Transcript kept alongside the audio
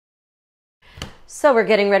So we're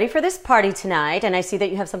getting ready for this party tonight, and I see that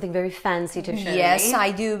you have something very fancy to show me. Yes,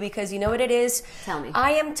 I do, because you know what it is? Tell me.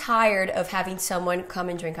 I am tired of having someone come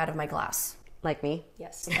and drink out of my glass. Like me?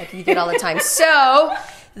 Yes, like you get all the time. So,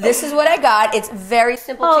 this is what I got. It's very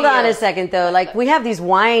simple Hold to on use. a second, though. Like, we have these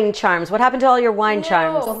wine charms. What happened to all your wine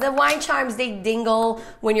charms? No, the wine charms, they dingle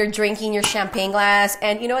when you're drinking your champagne glass.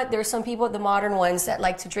 And you know what? There's some people, the modern ones, that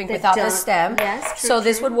like to drink without the stem. Yes, true, so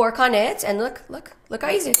this would work on it. And look how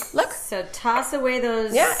easy. Look. So toss away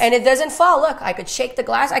those... Yeah, and it doesn't fall. Look, I could shake the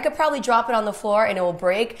glass. I could probably drop it on the floor and it will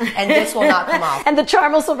break. And this will not come off. And the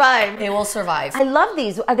charm will survive. It will survive. I love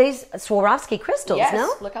these. Are these Swarovski crystals, Yes,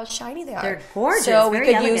 no? look how shiny they are. They're gorgeous, So we very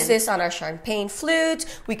could elegant. use this on our champagne flute.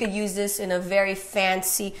 We could use this in a very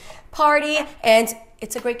fancy party, and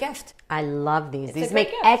it's a great gift. I love these. These a make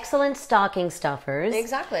great gift. excellent stocking stuffers.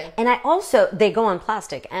 Exactly. And they go on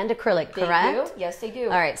plastic and acrylic, correct? They do. Yes, they do.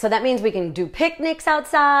 All right, so that means we can do picnics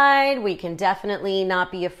outside. We can definitely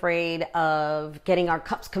not be afraid of getting our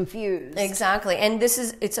cups confused. Exactly. And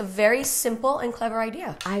it's a very simple and clever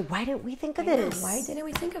idea. Why didn't we think of this? Why didn't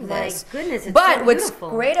we think of My this? goodness, it's But so what's beautiful.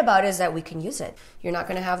 great about it is that we can use it. You're not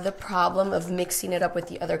going to have the problem of mixing it up with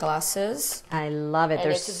the other glasses. I love it. And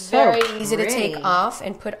They're it's so very easy to pretty. take off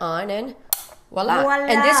and put on, and voila. Voila.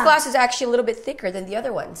 And this glass is actually a little bit thicker than the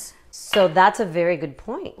other ones. So that's a very good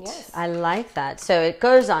point. Yes. I like that. So it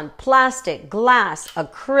goes on plastic, glass,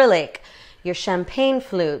 acrylic, your champagne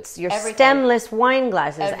flutes, your Everything. stemless wine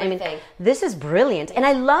glasses. I mean, Everything. this is brilliant. And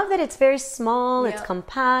I love that it's very small, it's Yeah.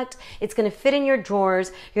 compact, it's going to fit in your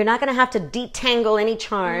drawers. You're not going to have to detangle any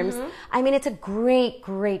charms. I mean, it's a great,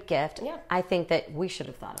 great gift. Yeah. I think that we should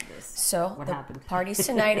have thought of this. So What the happened? party's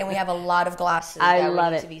tonight, and we have a lot of glasses I that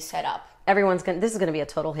love need it. to be set up. This is going to be a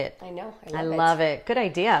total hit. I know. I love it. Good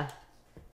idea.